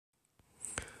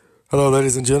Hello,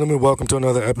 ladies and gentlemen. Welcome to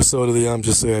another episode of the I'm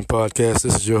Just Saying podcast.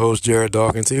 This is your host, Jared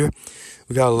Dawkins here.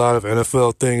 We got a lot of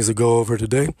NFL things to go over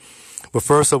today. But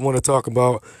first, I want to talk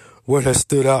about what has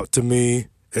stood out to me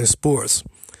in sports.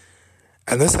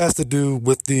 And this has to do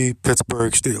with the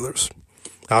Pittsburgh Steelers.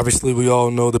 Obviously, we all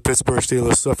know the Pittsburgh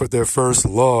Steelers suffered their first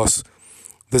loss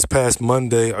this past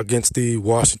Monday against the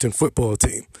Washington football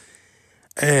team.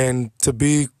 And to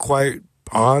be quite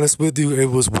honest with you, it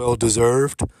was well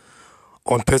deserved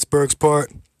on Pittsburgh's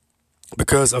part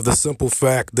because of the simple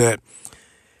fact that,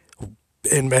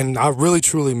 and I really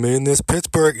truly mean this,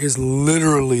 Pittsburgh is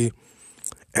literally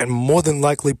and more than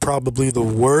likely probably the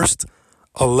worst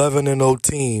 11-0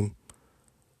 team,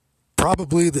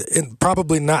 probably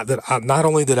not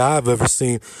only that I've ever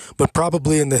seen, but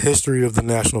probably in the history of the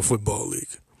National Football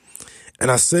League. And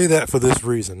I say that for this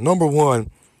reason. Number one,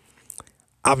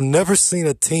 I've never seen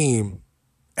a team,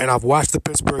 and I've watched the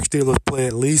Pittsburgh Steelers play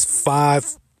at least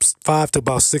five to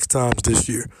about 6 times this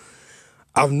year.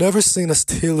 I've never seen a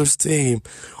Steelers team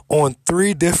on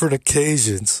 3 different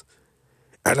occasions.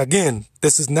 And again,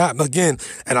 this is not,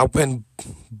 and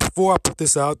before I put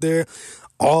this out there,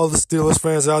 all the Steelers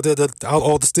fans out there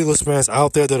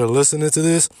that are listening to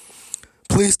this,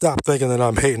 please stop thinking that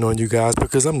I'm hating on you guys,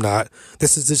 because I'm not.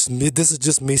 This is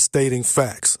just me stating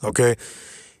facts, okay?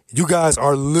 You guys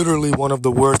are literally one of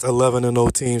the worst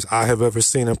 11-0 teams I have ever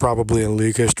seen, and probably in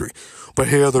league history. But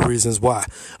here are the reasons why.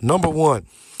 Number one,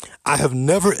 on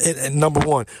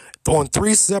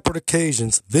 3 separate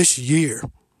occasions this year,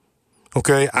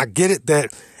 okay, I get it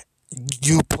that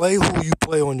you play who you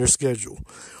play on your schedule.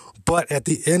 But at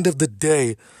the end of the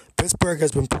day, Pittsburgh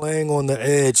has been playing on the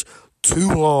edge too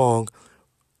long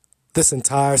this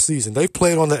entire season. They've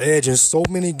played on the edge in so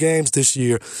many games this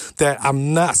year that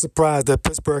I'm not surprised that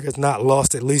Pittsburgh has not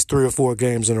lost at least 3 or 4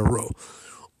 games in a row.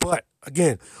 But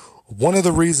again, one of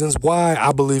the reasons why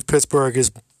I believe Pittsburgh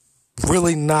is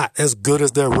really not as good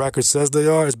as their record says they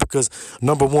are is because,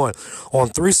 number one, on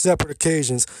 3 separate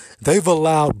occasions, they've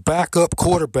allowed backup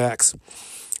quarterbacks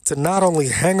to not only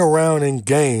hang around in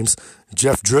games,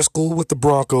 Jeff Driscoll with the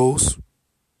Broncos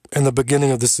in the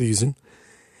beginning of the season,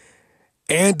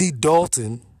 Andy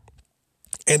Dalton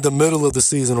in the middle of the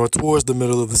season or towards the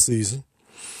middle of the season,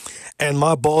 and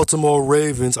my Baltimore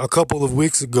Ravens a couple of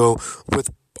weeks ago with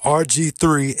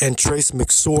RG3 and Trace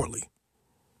McSorley.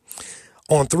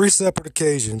 On 3 separate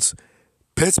occasions,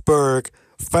 Pittsburgh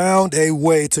found a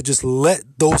way to just let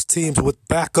those teams with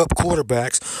backup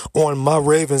quarterbacks, or in my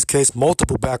Ravens case,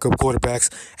 multiple backup quarterbacks,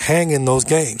 hang in those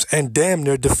games and damn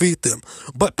near defeat them.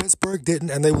 But Pittsburgh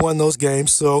didn't, and they won those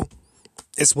games, so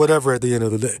it's whatever at the end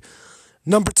of the day.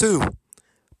 Number 2,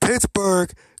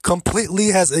 Pittsburgh completely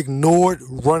has ignored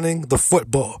running the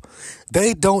football.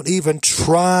 They don't even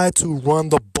try to run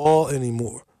the ball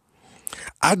anymore.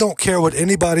 I don't care what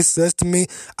anybody says to me.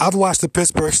 I've watched the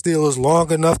Pittsburgh Steelers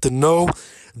long enough to know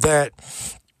that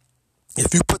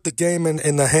if you put the game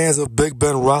in the hands of Big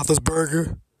Ben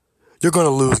Roethlisberger, you're going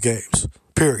to lose games,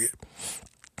 period.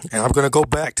 And I'm going to go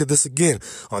back to this again.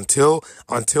 Until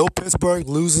Pittsburgh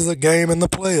loses a game in the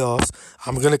playoffs,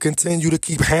 I'm going to continue to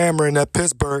keep hammering at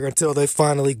Pittsburgh until they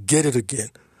finally get it again.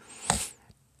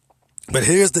 But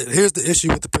here's the issue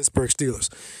with the Pittsburgh Steelers.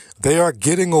 They are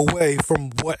getting away from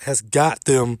what has got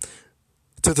them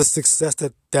to the success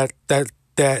that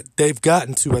they've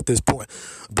gotten to at this point.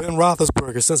 Ben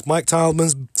Roethlisberger, since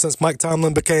Mike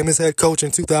Tomlin became his head coach in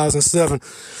 2007,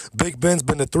 Big Ben's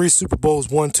been to 3 Super Bowls,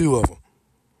 won 2 of them.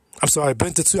 He's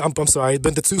been to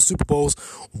 2 Super Bowls,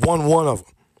 won 1 of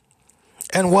them.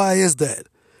 And why is that?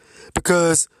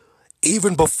 Because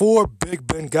even before Big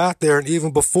Ben got there, and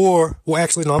even before Mike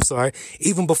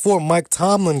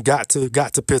Tomlin got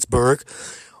to Pittsburgh,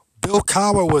 Bill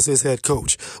Cowher was his head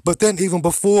coach. But then even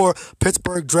before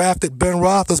Pittsburgh drafted Ben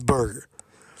Roethlisberger,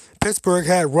 Pittsburgh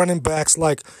had running backs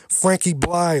like Frankie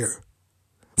Blyer,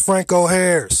 Franco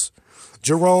Harris,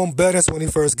 Jerome Bettis when he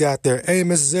first got there,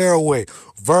 Amos Zaraway,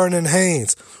 Vernon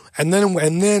Haynes. And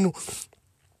then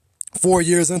 4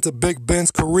 years into Big Ben's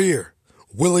career,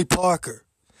 Willie Parker.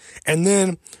 And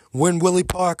then when Willie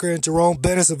Parker and Jerome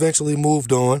Bettis eventually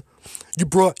moved on, you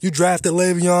drafted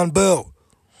Le'Veon Bell.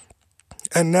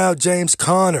 And now James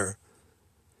Conner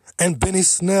and Benny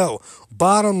Snell.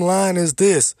 Bottom line is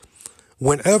this.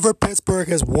 Whenever Pittsburgh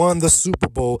has won the Super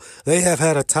Bowl, they have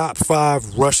had a top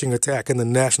 5 rushing attack in the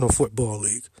National Football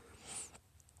League.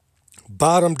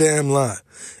 Bottom damn line.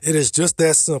 It is just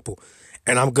that simple.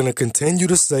 And I'm going to continue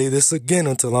to say this again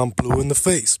until I'm blue in the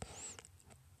face.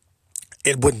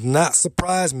 It would not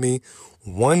surprise me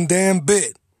one damn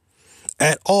bit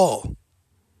at all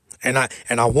And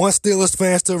I want Steelers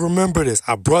fans to remember this.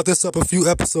 I brought this up a few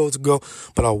episodes ago,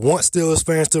 but I want Steelers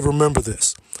fans to remember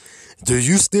this. Do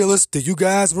you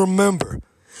guys remember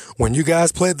when you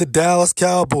guys played the Dallas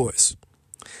Cowboys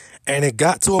and it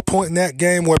got to a point in that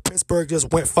game where Pittsburgh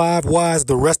just went 5 wide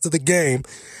the rest of the game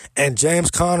and James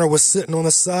Conner was sitting on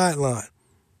the sideline?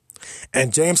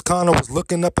 And James Conner was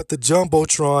looking up at the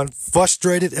Jumbotron,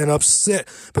 frustrated and upset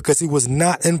because he was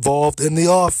not involved in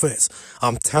the offense.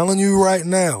 I'm telling you right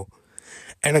now.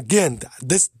 And again,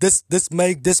 this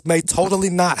may totally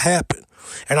not happen.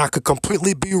 And I could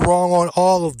completely be wrong on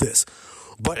all of this.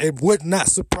 But it would not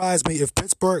surprise me if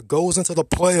Pittsburgh goes into the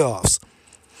playoffs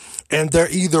and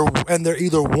they're either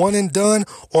one and done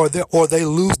or they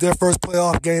lose their first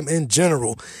playoff game in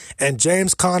general. And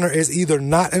James Conner is either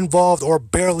not involved or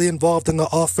barely involved in the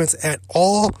offense at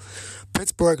all.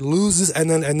 Pittsburgh loses, and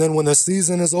then when the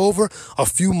season is over, a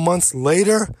few months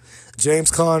later,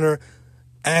 James Conner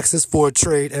asks for a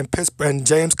trade, and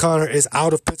James Conner is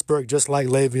out of Pittsburgh just like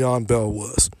Le'Veon Bell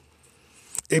was.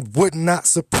 It would not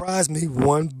surprise me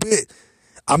one bit.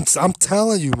 I'm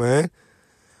telling you, man.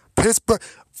 Pittsburgh,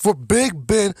 for Big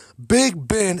Ben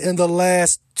in the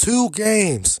last 2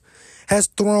 games has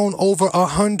thrown over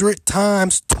 100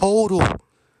 times total.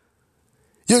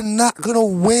 You're not going to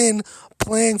win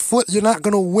playing You're not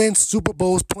going to win Super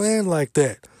Bowls playing like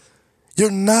that.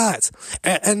 You're not.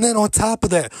 And then on top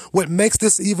of that, what makes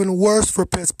this even worse for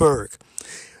Pittsburgh,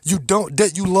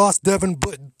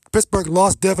 Pittsburgh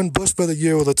lost Devin Bush for the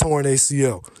year with a torn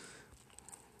ACL.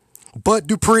 Bud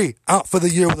Dupree out for the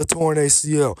year with a torn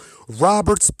ACL.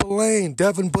 Robert Spillane,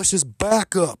 Devin Bush's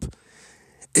backup,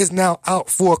 is now out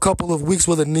for a couple of weeks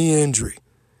with a knee injury.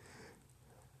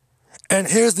 And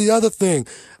here's the other thing.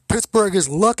 Pittsburgh is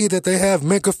lucky that they have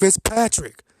Minkah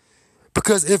Fitzpatrick.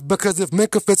 Because if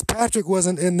Minkah Fitzpatrick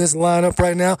wasn't in this lineup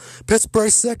right now,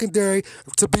 Pittsburgh's secondary,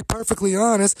 to be perfectly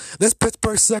honest, this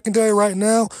Pittsburgh secondary right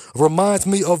now reminds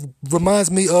me of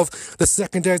the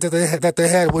secondary that they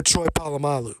had with Troy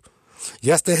Polamalu.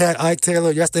 Yes, they had Ike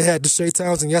Taylor. Yes, they had Deshae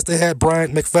Townsend. Yes, they had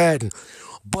Bryant McFadden.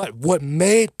 But what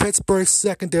made Pittsburgh's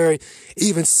secondary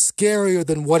even scarier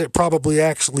than what it probably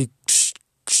actually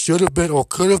should have been or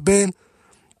could have been,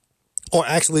 or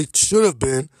actually should have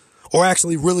been, or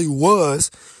actually really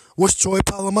was Troy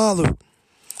Polamalu.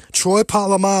 Troy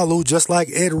Polamalu, just like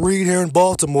Ed Reed here in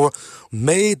Baltimore,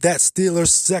 made that Steelers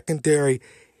secondary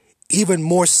even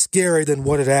more scary than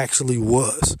what it actually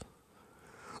was.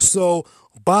 So,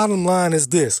 bottom line is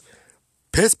this.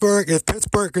 If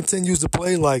Pittsburgh continues to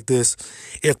play like this,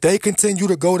 if they continue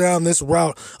to go down this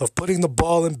route of putting the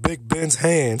ball in Big Ben's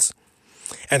hands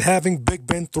and having Big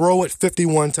Ben throw it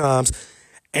 51 times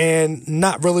and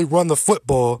not really run the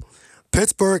football,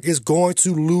 Pittsburgh is going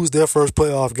to lose their first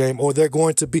playoff game, or they're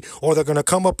going to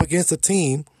come up against a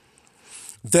team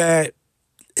that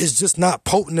is just not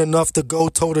potent enough to go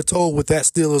toe-to-toe with that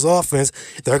Steelers offense.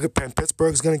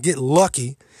 Pittsburgh's going to get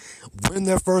lucky, win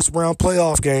their first round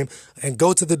playoff game, and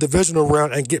go to the divisional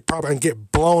round and get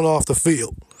blown off the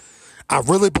field. I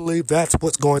really believe that's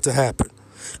what's going to happen.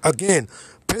 Again,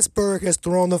 Big Ben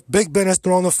has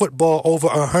thrown the football over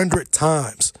 100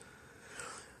 times.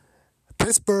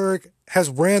 Pittsburgh has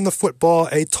ran the football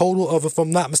a total of, if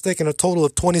I'm not mistaken, a total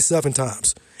of 27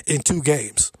 times in 2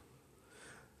 games.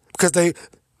 Because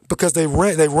they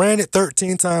ran it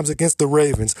 13 times against the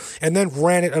Ravens and then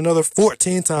ran it another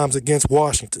 14 times against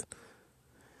Washington.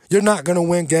 You're not going to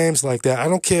win games like that. I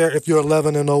don't care if you're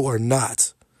 11-0 or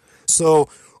not. So,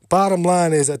 bottom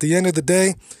line is, at the end of the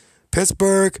day,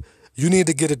 Pittsburgh, you need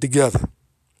to get it together.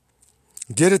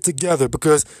 Get it together,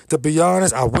 because to be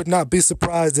honest, I would not be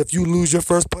surprised if you lose your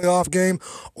first playoff game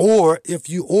or if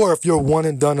you're one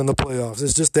and done in the playoffs.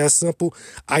 It's just that simple.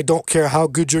 I don't care how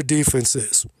good your defense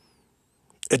is.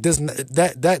 It doesn't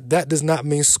that does not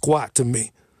mean squat to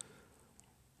me.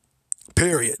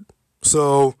 Period.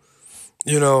 So,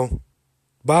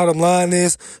 bottom line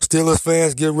is, Steelers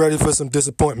fans, get ready for some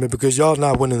disappointment because y'all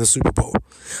not winning the Super Bowl.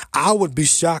 I would be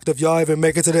shocked if y'all even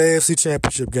make it to the AFC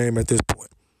Championship game at this point.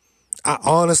 I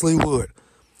honestly would.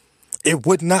 It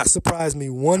would not surprise me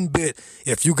one bit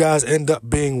if you guys end up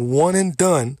being one and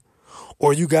done,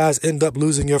 or you guys end up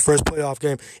losing your first playoff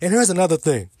game. And here's another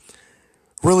thing,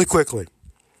 really quickly.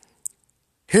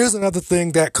 Here's another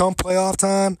thing that come playoff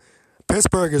time,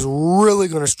 Pittsburgh is really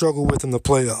going to struggle with in the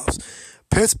playoffs.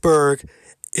 Pittsburgh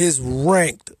is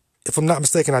ranked, if I'm not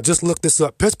mistaken, I just looked this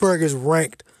up. Pittsburgh is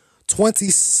ranked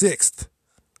 26th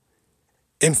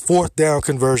in 4th down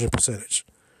conversion percentage.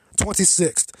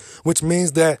 26th, which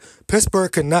means that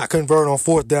Pittsburgh cannot convert on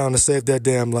 4th down to save their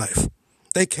damn life.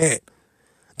 They can't.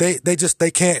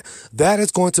 they can't. That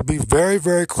is going to be very,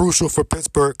 very crucial for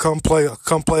Pittsburgh come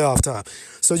playoff time.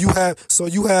 So you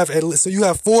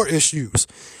have four issues.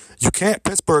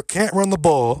 Pittsburgh can't run the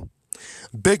ball.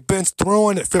 Big Ben's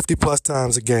throwing it 50 plus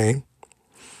times a game.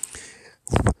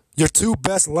 Your two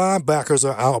best linebackers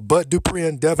are out, Bud Dupree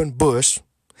and Devin Bush.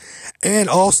 And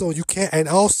also you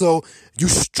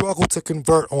struggle to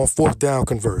convert on fourth down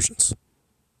conversions.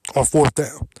 On fourth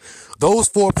down. Those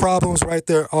four problems right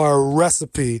there are a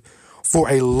recipe for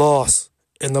a loss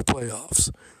in the playoffs.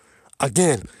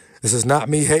 Again, this is not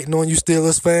me hating on you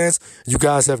Steelers fans. You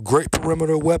guys have great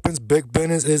perimeter weapons. Big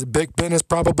Ben is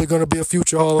probably going to be a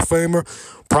future Hall of Famer,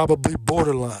 probably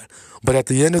borderline. But at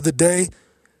the end of the day,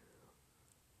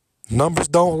 numbers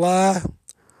don't lie.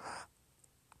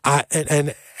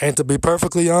 And to be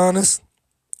perfectly honest,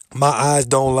 my eyes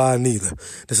don't lie neither.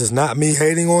 This is not me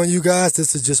hating on you guys.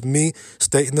 This is just me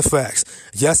stating the facts.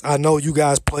 Yes, I know you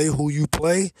guys play who you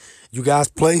play. You guys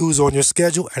play who's on your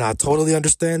schedule, and I totally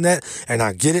understand that, and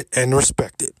I get it and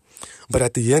respect it. But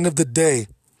at the end of the day,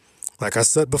 like I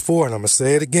said before, and I'm going to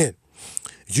say it again,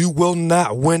 you will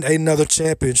not win another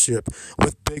championship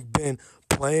with Big Ben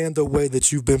playing the way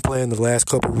that you've been playing the last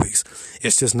couple of weeks.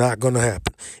 It's just not going to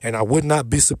happen. And I would not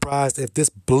be surprised if this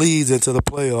bleeds into the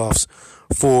playoffs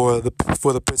for the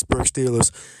Pittsburgh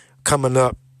Steelers coming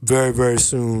up very, very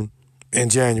soon in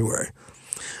January.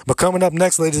 But coming up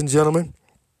next, ladies and gentlemen,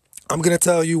 I'm going to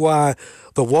tell you why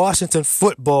the Washington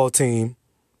football team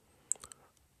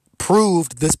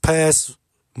proved this past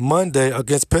Monday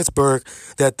against Pittsburgh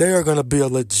that they are going to be a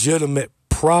legitimate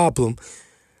problem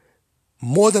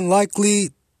more than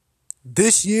likely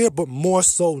this year, but more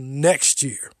so next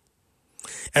year.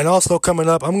 And also coming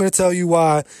up, I'm going to tell you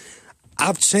why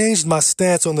I've changed my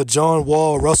stance on the John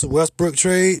Wall, Russell Westbrook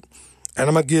trade, and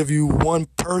I'm going to give you one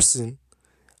person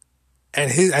and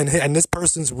this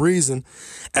person's reason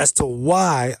as to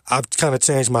why I've kind of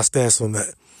changed my stance on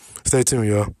that. Stay tuned,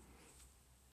 y'all.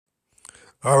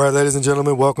 All right, ladies and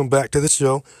gentlemen, welcome back to the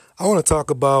show. I want to talk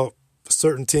about a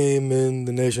certain team in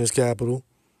the nation's capital.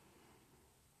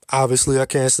 Obviously, I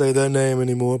can't say their name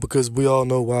anymore because we all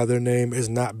know why their name is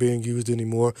not being used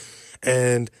anymore.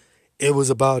 And it was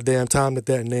about damn time that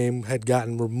name had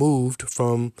gotten removed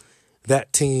from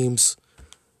that team's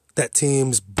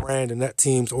brand and that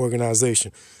team's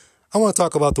organization. I want to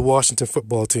talk about the Washington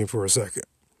football team for a second.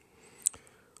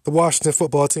 The Washington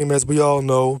football team, as we all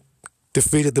know,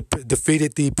 defeated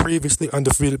the previously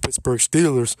undefeated Pittsburgh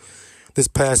Steelers this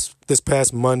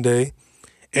past Monday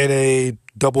in a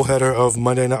doubleheader of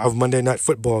Monday night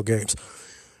football games.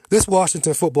 This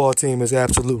Washington football team is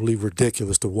absolutely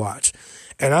ridiculous to watch.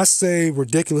 And I say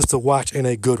ridiculous to watch in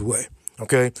a good way.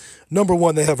 Okay? Number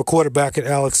one, they have a quarterback in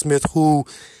Alex Smith who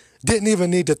didn't even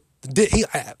need to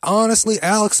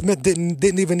Alex Smith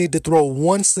didn't even need to throw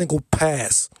one single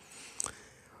pass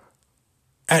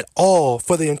at all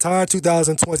for the entire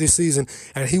 2020 season,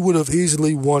 and he would have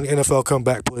easily won NFL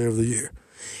Comeback Player of the Year.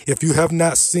 If you have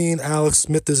not seen Alex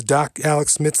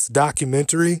Smith's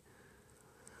documentary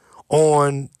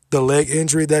on the leg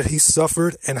injury that he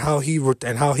suffered and how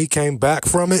he came back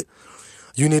from it,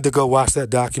 you need to go watch that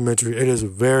documentary. It is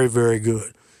very, very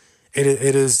good. It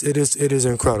is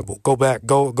incredible.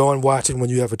 Go and watch it when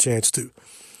you have a chance to.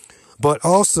 But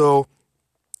also,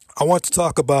 I want to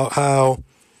talk about how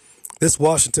this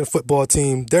Washington football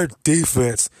team, their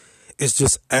defense is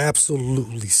just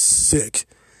absolutely sick.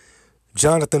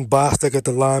 Jonathan Bostic at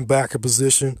the linebacker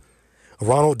position,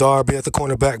 Ronald Darby at the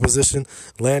cornerback position,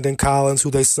 Landon Collins,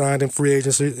 who they signed in free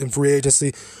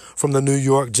agency from the New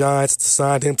York Giants,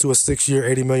 signed him to a 6-year,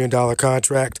 $80 million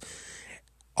contract.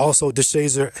 Also,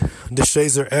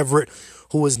 DeShazer Everett,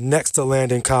 who is next to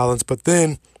Landon Collins,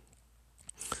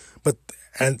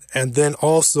 and then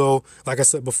also, like I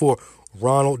said before,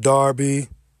 Ronald Darby,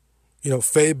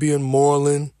 Fabian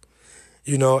Moreland,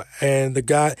 and the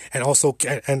guy, and also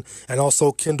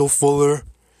Kendall Fuller,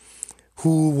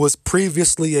 who was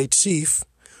previously a Chief,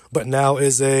 but now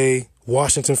is a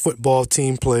Washington football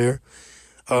team player,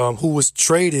 who was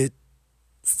traded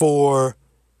for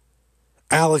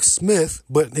Alex Smith,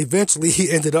 but eventually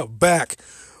he ended up back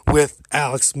with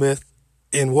Alex Smith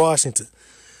in Washington.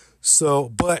 So,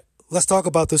 but let's talk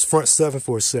about this front seven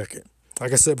for a second.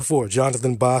 Like I said before,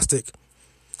 Jonathan Bostic.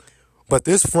 But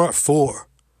this front four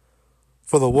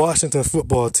for the Washington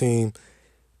football team,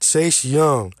 Chase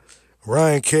Young,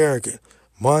 Ryan Kerrigan,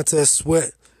 Montez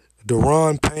Sweat,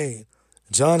 Daron Payne,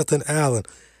 Jonathan Allen.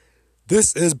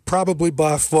 This is probably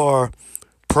by far,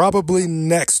 probably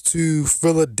next to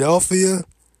Philadelphia,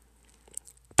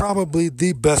 probably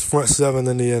the best front seven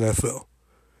in the NFL.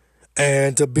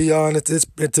 And to be honest,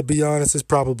 it's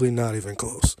probably not even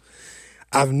close.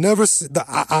 I've never seen,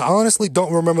 I honestly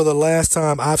don't remember the last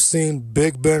time I've seen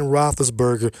Big Ben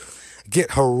Roethlisberger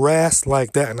get harassed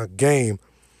like that in a game.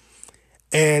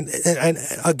 And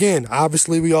again,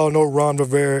 obviously we all know Ron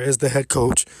Rivera is the head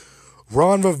coach.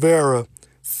 Ron Rivera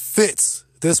fits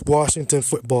this Washington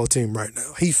football team right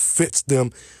now. He fits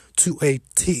them to a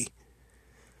T.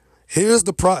 Here's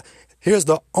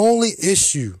the only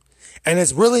issue, and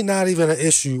it's really not even an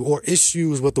issue or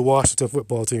issues with the Washington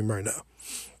football team right now.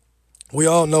 We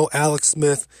all know Alex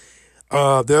Smith.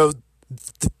 There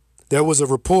was a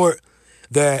report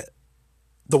that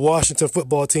the Washington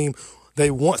football team, they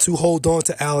want to hold on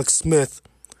to Alex Smith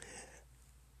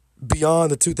beyond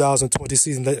the 2020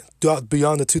 season.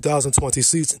 Beyond the 2020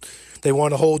 season, they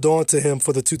want to hold on to him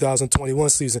for the 2021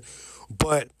 season.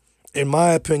 But in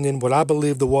my opinion, what I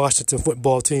believe the Washington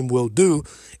football team will do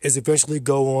is eventually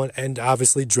go on and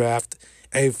obviously draft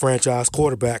a franchise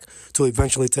quarterback to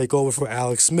eventually take over for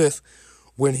Alex Smith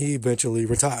when he eventually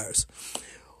retires.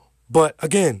 But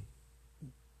again,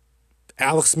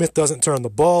 Alex Smith doesn't turn the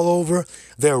ball over.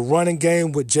 Their running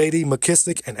game with J.D.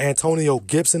 McKissick and Antonio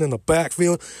Gibson in the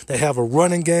backfield. They have a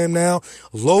running game now.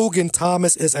 Logan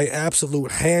Thomas is an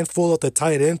absolute handful at the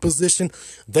tight end position.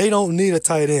 They don't need a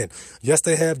tight end. Yes,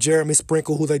 they have Jeremy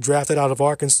Sprinkle, who they drafted out of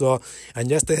Arkansas.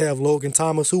 And yes, they have Logan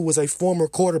Thomas, who was a former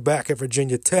quarterback at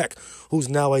Virginia Tech, who's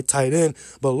now a tight end.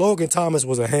 But Logan Thomas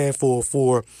was a handful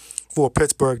for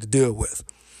Pittsburgh to deal with.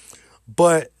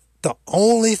 But the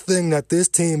only thing that this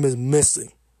team is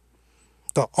missing,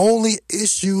 the only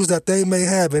issues that they may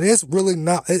have, and it's really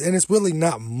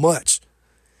not much.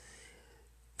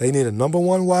 They need a number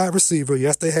one wide receiver.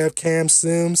 Yes, they have Cam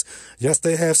Sims. Yes,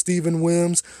 they have Steven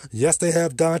Wims. Yes, they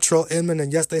have Dontrell Inman.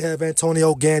 And yes, they have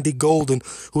Antonio Gandy Golden,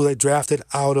 who they drafted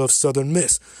out of Southern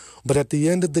Miss. But at the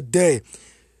end of the day,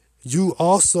 you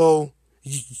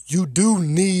do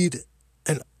need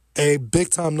a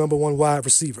big-time number one wide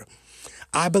receiver.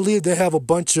 I believe they have a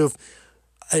bunch of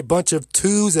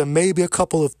twos and maybe a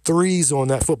couple of threes on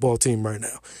that football team right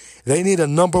now. They need a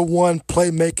number one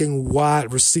playmaking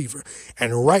wide receiver.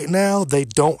 And right now, they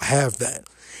don't have that.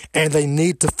 And they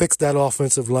need to fix that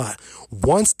offensive line.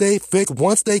 Once they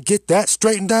get that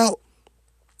straightened out,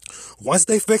 once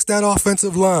they fix that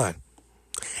offensive line,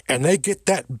 and they get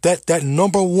that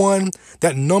number one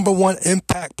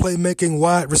impact playmaking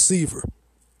wide receiver,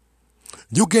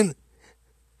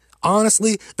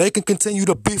 honestly, they can continue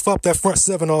to beef up that front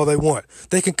seven all they want.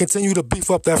 They can continue to beef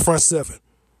up that front seven.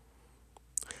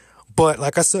 But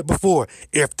like I said before,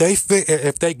 if they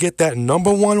get that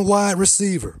number one wide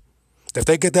receiver, if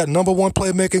they get that number one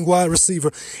playmaking wide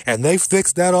receiver, and they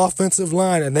fix that offensive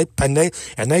line, and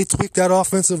they tweak that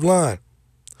offensive line,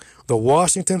 the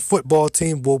Washington football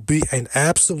team will be an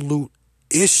absolute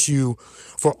issue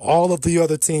for all of the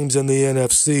other teams in the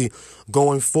NFC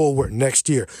going forward next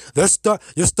year. You're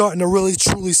starting to really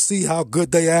truly see how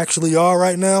good they actually are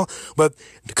right now. But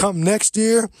come next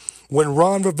year, when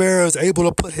Ron Rivera is able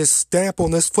to put his stamp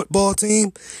on this football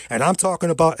team, and I'm talking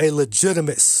about a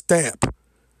legitimate stamp,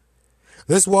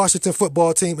 this Washington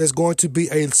football team is going to be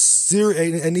an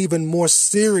even more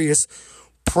serious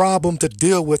problem to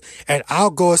deal with, and I'll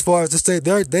go as far as to say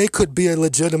they could be a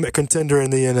legitimate contender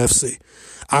in the NFC.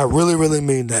 I really, really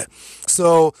mean that.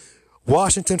 So,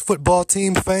 Washington football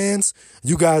team fans,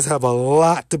 you guys have a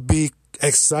lot to be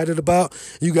excited about.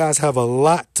 You guys have a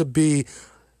lot to be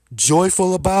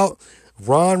joyful about.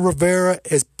 Ron Rivera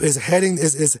is heading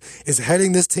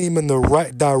this team in the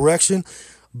right direction.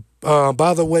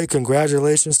 By the way,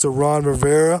 congratulations to Ron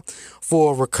Rivera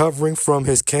for recovering from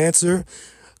his cancer.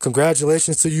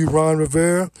 Congratulations to you, Ron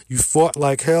Rivera. You fought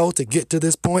like hell to get to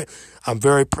this point. I'm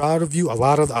very proud of you. A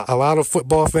lot of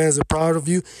football fans are proud of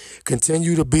you.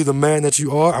 Continue to be the man that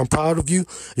you are. I'm proud of you.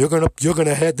 You're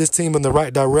gonna head this team in the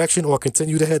right direction, or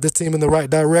continue to head this team in the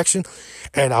right direction.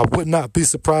 And I would not be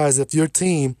surprised if your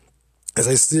team is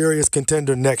a serious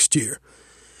contender next year.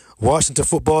 Washington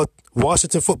football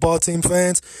team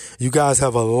fans, you guys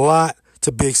have a lot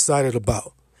to be excited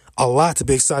about. A lot to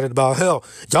be excited about. Hell,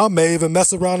 y'all may even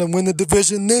mess around and win the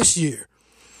division this year.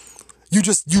 You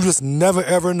just never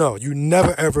ever know. You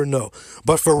never ever know.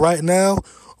 But for right now,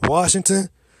 Washington,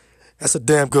 that's a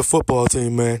damn good football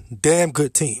team, man. Damn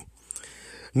good team.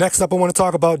 Next up, I want to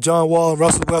talk about John Wall and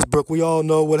Russell Westbrook. We all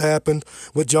know what happened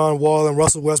with John Wall and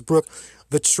Russell Westbrook.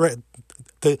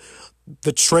 The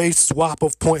trade swap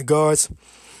of point guards.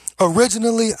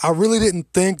 Originally, I really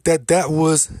didn't think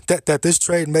that this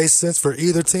trade made sense for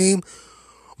either team,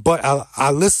 but I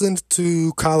listened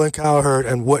to Colin Cowherd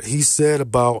and what he said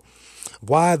about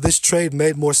why this trade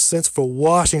made more sense for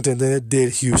Washington than it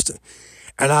did Houston.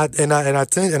 And I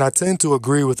tend to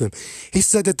agree with him. He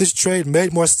said that this trade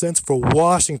made more sense for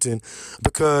Washington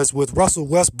because with Russell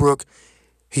Westbrook,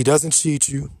 he doesn't cheat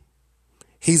you.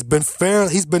 He's been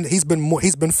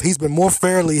more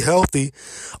fairly healthy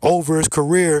over his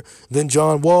career than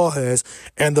John Wall has.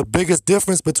 And the biggest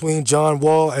difference between John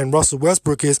Wall and Russell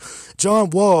Westbrook is John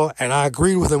Wall, and I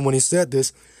agreed with him when he said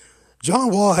this,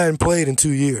 John Wall hadn't played in 2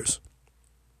 years.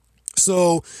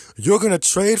 So you're going to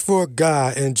trade for a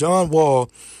guy in John Wall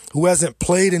who hasn't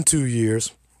played in 2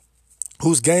 years,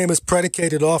 whose game is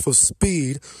predicated off of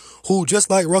speed, who,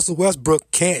 just like Russell Westbrook,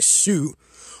 can't shoot.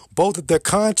 Both of their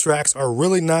contracts are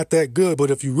really not that good, but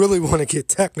if you really want to get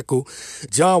technical,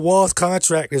 John Wall's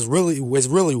contract is really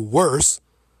worse.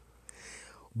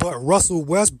 But Russell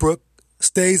Westbrook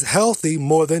stays healthy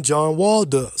more than John Wall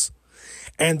does.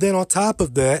 And then on top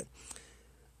of that,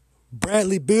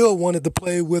 Bradley Beal wanted to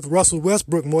play with Russell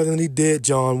Westbrook more than he did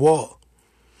John Wall.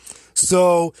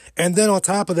 So, and then on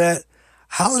top of that,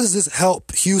 how does this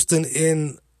help Houston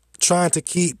in trying to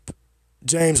keep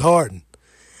James Harden?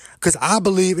 Because I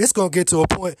believe it's going to get to a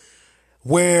point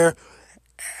where,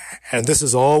 and this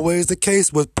is always the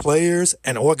case with players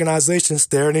and organizations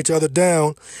staring each other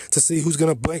down to see who's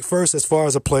going to blink first as far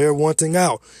as a player wanting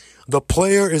out. The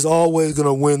player is always going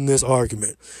to win this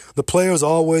argument. The player is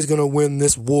always going to win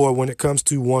this war when it comes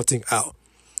to wanting out.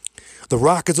 The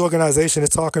Rockets organization is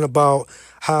talking about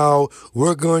how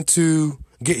we're going to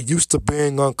get used to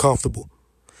being uncomfortable.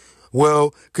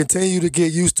 Well, continue to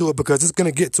get used to it because it's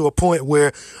going to get to a point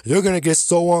where you're going to get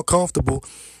so uncomfortable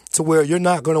to where you're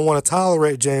not going to want to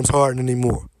tolerate James Harden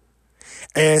anymore.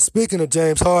 And speaking of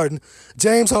James Harden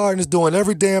is doing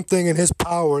every damn thing in his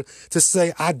power to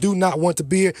say, I do not want to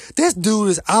be here. This dude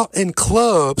is out in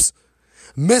clubs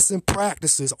missing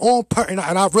practices on purpose. And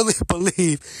I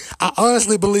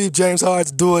honestly believe James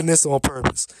Harden's doing this on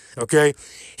purpose. Okay.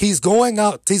 He's going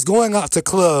out to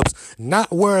clubs,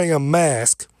 not wearing a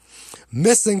mask,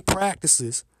 missing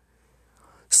practices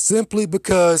simply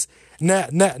because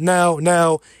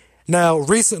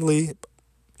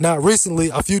recently,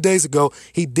 a few days ago,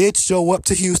 he did show up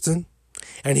to Houston,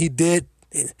 and he did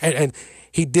take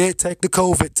the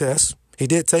COVID test. He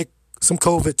did take some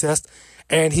COVID tests,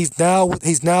 and he's now with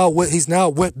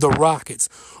the Rockets.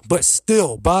 But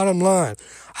still, bottom line,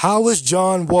 how is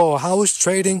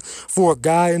trading for a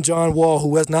guy in John Wall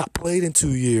who has not played in 2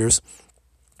 years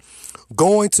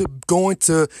going to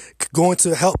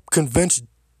help convince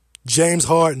James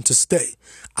Harden to stay?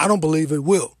 I don't believe it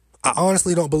will. I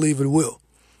honestly don't believe it will.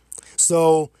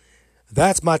 So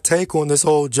that's my take on this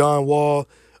whole John Wall,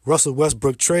 Russell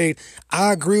Westbrook trade.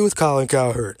 I agree with Colin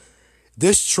Cowherd.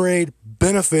 This trade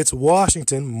benefits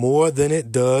Washington more than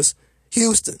it does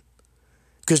Houston.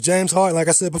 Because James Harden, like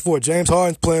I said before, James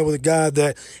Harden's playing with a guy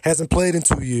that hasn't played in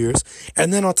 2 years.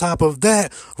 And then on top of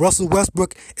that, Russell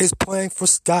Westbrook is playing for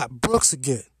Scott Brooks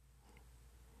again.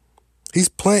 He's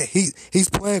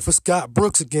playing for Scott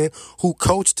Brooks again, who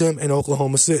coached him in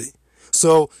Oklahoma City.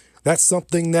 So that's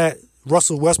something that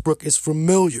Russell Westbrook is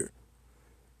familiar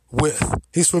with.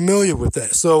 He's familiar with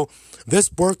that. So this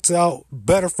works out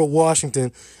better for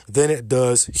Washington than it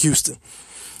does Houston.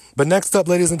 But next up,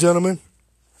 ladies and gentlemen,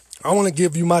 I want to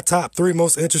give you my top 3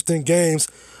 most interesting games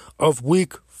of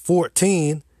Week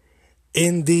 14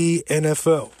 in the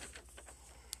NFL.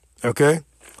 Okay?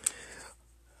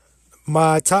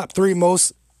 My third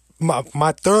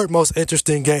most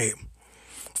interesting game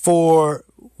for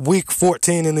Week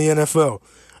 14 in the NFL.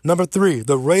 Number 3,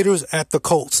 the Raiders at the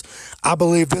Colts. I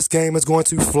believe this game is going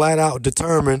to flat out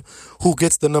determine who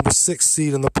gets the number 6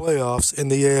 seed in the playoffs in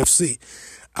the AFC.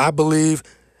 I believe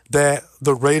that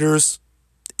the Raiders,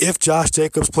 if Josh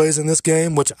Jacobs plays in this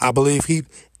game, which I believe he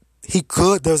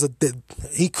could, there's a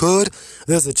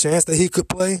chance that he could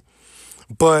play.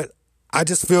 But I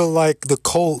just feel like the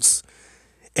Colts,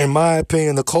 in my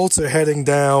opinion, the Colts are heading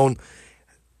down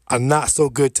a not so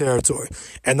good territory.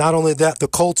 And not only that, the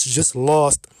Colts just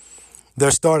lost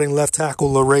their starting left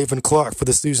tackle, LaRaven Clark, for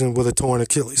the season with a torn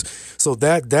Achilles. So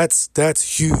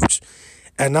that's huge.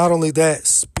 And not only that,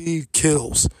 speed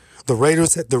kills. The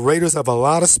Raiders have a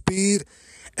lot of speed,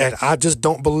 and I just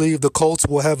don't believe the Colts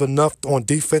will have enough on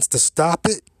defense to stop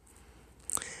it.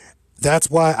 That's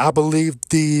why I believe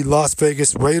the Las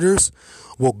Vegas Raiders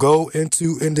will go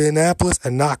into Indianapolis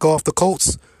and knock off the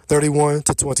Colts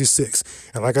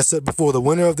 31-26. And like I said before, the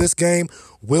winner of this game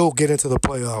will get into the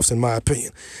playoffs, in my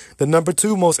opinion. My number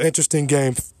two most interesting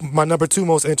game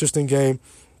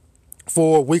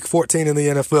for Week 14 in the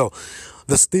NFL.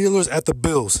 The Steelers at the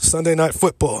Bills, Sunday Night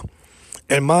Football.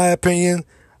 In my opinion,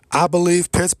 I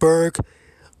believe Pittsburgh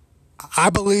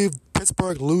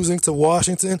Pittsburgh losing to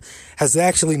Washington has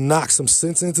actually knocked some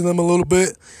sense into them a little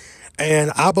bit. And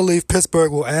I believe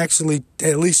Pittsburgh will actually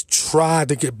at least try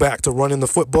to get back to running the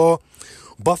football.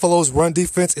 Buffalo's run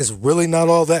defense is really not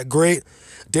all that great.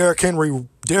 Derrick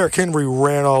Henry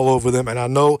ran all over them, and I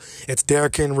know it's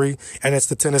Derrick Henry and it's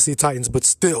the Tennessee Titans, but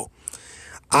still,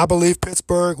 I believe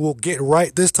Pittsburgh will get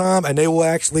right this time, and they will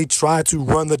actually try to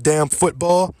run the damn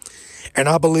football. And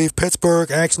I believe Pittsburgh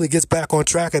actually gets back on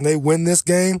track, and they win this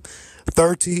game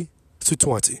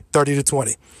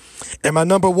 30-20. And my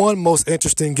number one most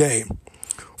interesting game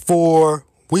for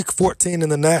Week 14 in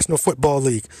the National Football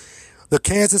League, the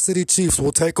Kansas City Chiefs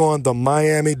will take on the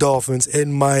Miami Dolphins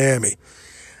in Miami.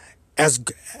 As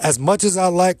much as I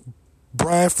like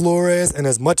Brian Flores and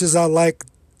as much as I like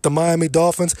the Miami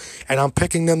Dolphins, and I'm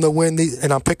picking them to win the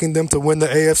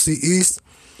AFC East,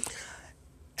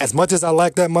 as much as I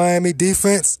like that Miami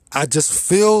defense, I just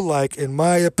feel like, in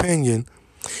my opinion,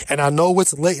 and I know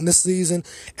it's late in the season,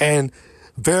 and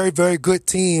very, very good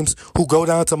teams who go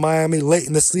down to Miami late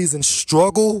in the season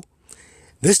struggle.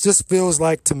 This just feels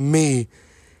like, to me,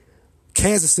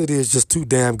 Kansas City is just too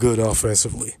damn good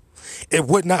offensively. It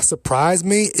would not surprise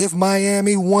me if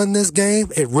Miami won this game.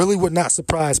 It really would not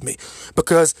surprise me.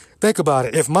 Because think about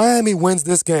it. If Miami wins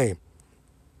this game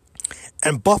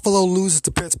and Buffalo loses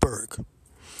to Pittsburgh,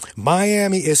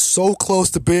 Miami is so close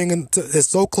to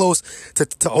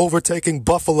overtaking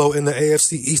Buffalo in the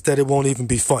AFC East that it won't even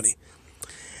be funny.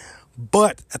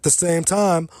 But at the same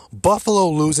time, Buffalo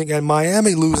losing and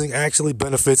Miami losing actually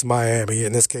benefits Miami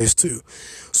in this case too.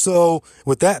 So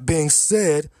with that being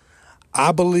said,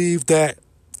 I believe that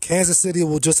Kansas City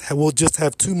will just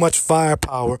have too much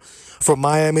firepower for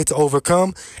Miami to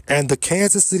overcome, and the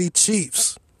Kansas City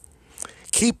Chiefs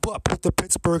keep up with the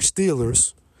Pittsburgh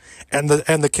Steelers, and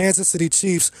the Kansas City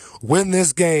Chiefs win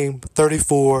this game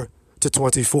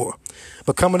 34-24.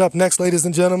 But coming up next, ladies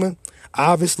and gentlemen,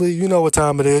 obviously you know what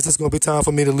time it is. It's going to be time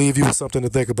for me to leave you with something to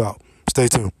think about. Stay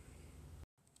tuned.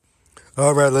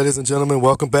 All right, ladies and gentlemen,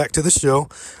 welcome back to the show.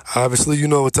 Obviously, you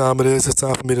know what time it is. It's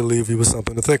time for me to leave you with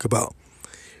something to think about.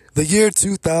 The year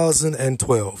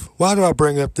 2012. Why do I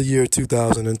bring up the year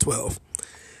 2012?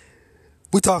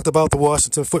 We talked about the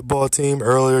Washington football team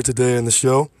earlier today in the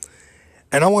show,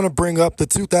 and I want to bring up the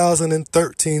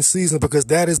 2013 season because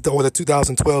that is the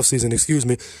 2012 season,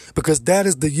 because that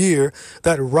is the year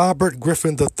that Robert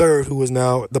Griffin III, who is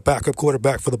now the backup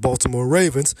quarterback for the Baltimore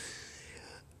Ravens,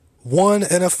 won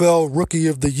NFL Rookie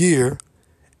of the Year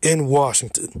in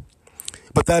Washington.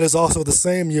 But that is also the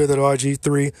same year that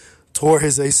RG3 tore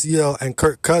his ACL and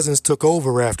Kirk Cousins took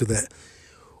over after that.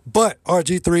 But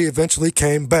RG3 eventually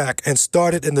came back and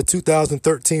started in the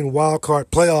 2013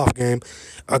 wildcard playoff game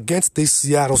against the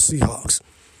Seattle Seahawks.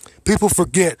 People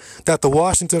forget that the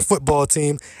Washington football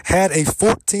team had a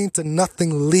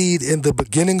 14-0 lead in the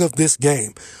beginning of this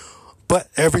game. But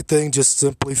everything just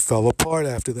simply fell apart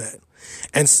after that.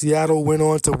 And Seattle went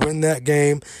on to win that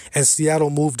game, and Seattle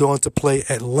moved on to play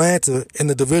Atlanta in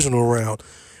the divisional round,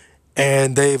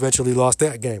 and they eventually lost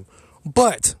that game.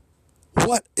 But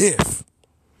what if?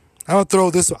 I'm going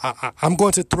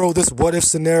to throw this what if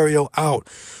scenario out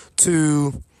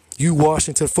to you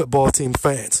Washington football team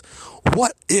fans.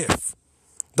 What if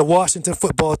the Washington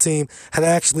football team had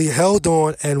actually held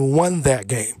on and won that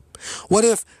game? What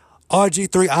if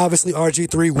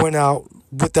RG3 went out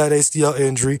with that ACL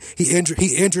injury. He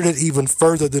injured it even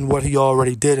further than what he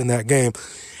already did in that game.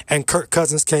 And Kirk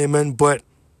Cousins came in, but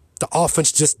the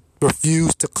offense just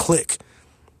refused to click.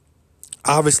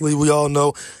 Obviously, we all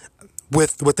know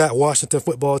with that Washington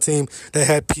football team, they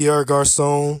had Pierre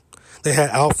Garçon, they had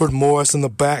Alfred Morris in the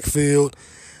backfield.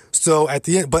 So at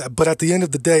the end, but at the end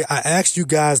of the day, I asked you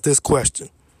guys this question.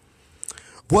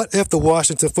 What if the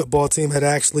Washington football team had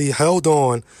actually held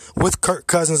on with Kirk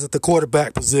Cousins at the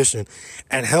quarterback position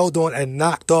and held on and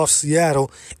knocked off Seattle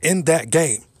in that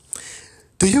game?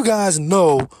 Do you guys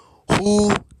know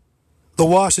who the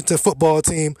Washington football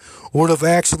team would have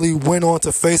actually went on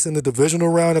to face in the divisional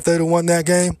round if they'd have won that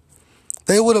game?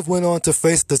 They would have went on to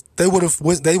face Colin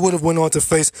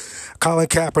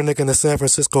Kaepernick and the San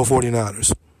Francisco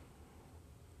 49ers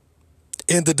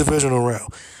in the divisional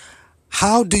round.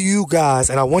 How do you guys,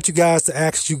 and I want you guys to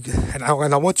ask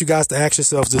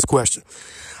yourselves this question.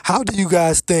 How do you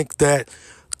guys think that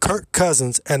Kirk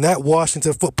Cousins and that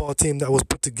Washington football team that was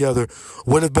put together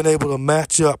would have been able to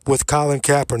match up with Colin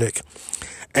Kaepernick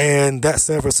and that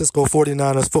San Francisco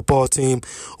 49ers football team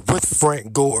with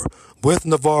Frank Gore, with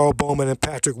Navarro Bowman and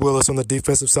Patrick Willis on the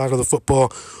defensive side of the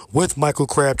football, with Michael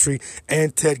Crabtree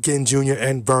and Ted Ginn Jr.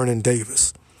 and Vernon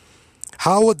Davis?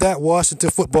 How would that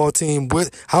Washington football team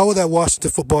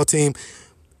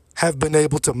have been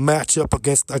able to match up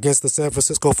against the San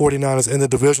Francisco 49ers in the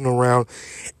divisional round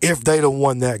if they'd have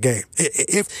won that game.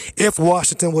 If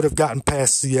Washington would have gotten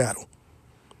past Seattle.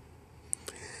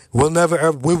 We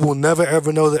will never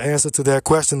ever know the answer to that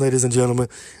question, ladies and gentlemen.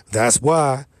 That's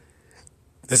why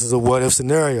this is a what if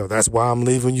scenario. That's why I'm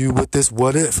leaving you with this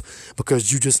what if,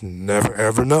 because you just never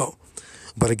ever know.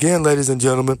 But again, ladies and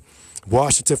gentlemen,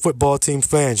 Washington football team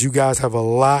fans, you guys have a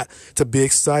lot to be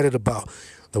excited about.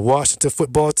 The Washington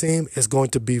football team is going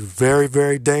to be very,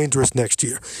 very dangerous next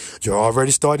year. You're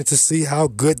already starting to see how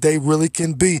good they really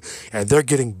can be, and they're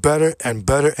getting better and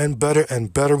better and better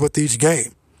and better with each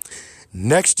game.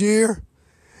 Next year,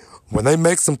 when they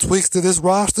make some tweaks to this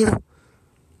roster,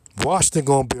 Washington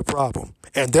going to be a problem.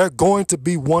 And they're going to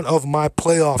be one of my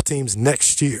playoff teams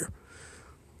next year.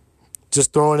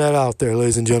 Just throwing that out there,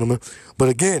 ladies and gentlemen. But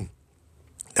again,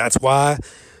 that's why,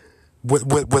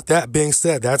 with that being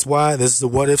said, that's why this is a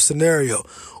what-if scenario.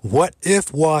 What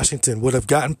if Washington would have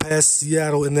gotten past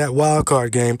Seattle in that wild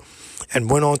card game and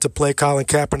went on to play Colin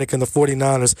Kaepernick and the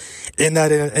 49ers in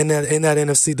that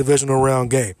NFC divisional round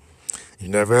game? You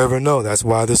never ever know. That's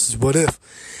why this is what if.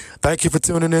 Thank you for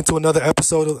tuning in to another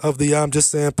episode of the I'm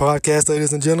Just Saying podcast,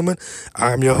 ladies and gentlemen.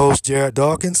 I'm your host, Jared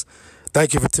Dawkins.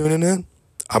 Thank you for tuning in.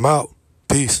 I'm out.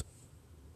 Peace.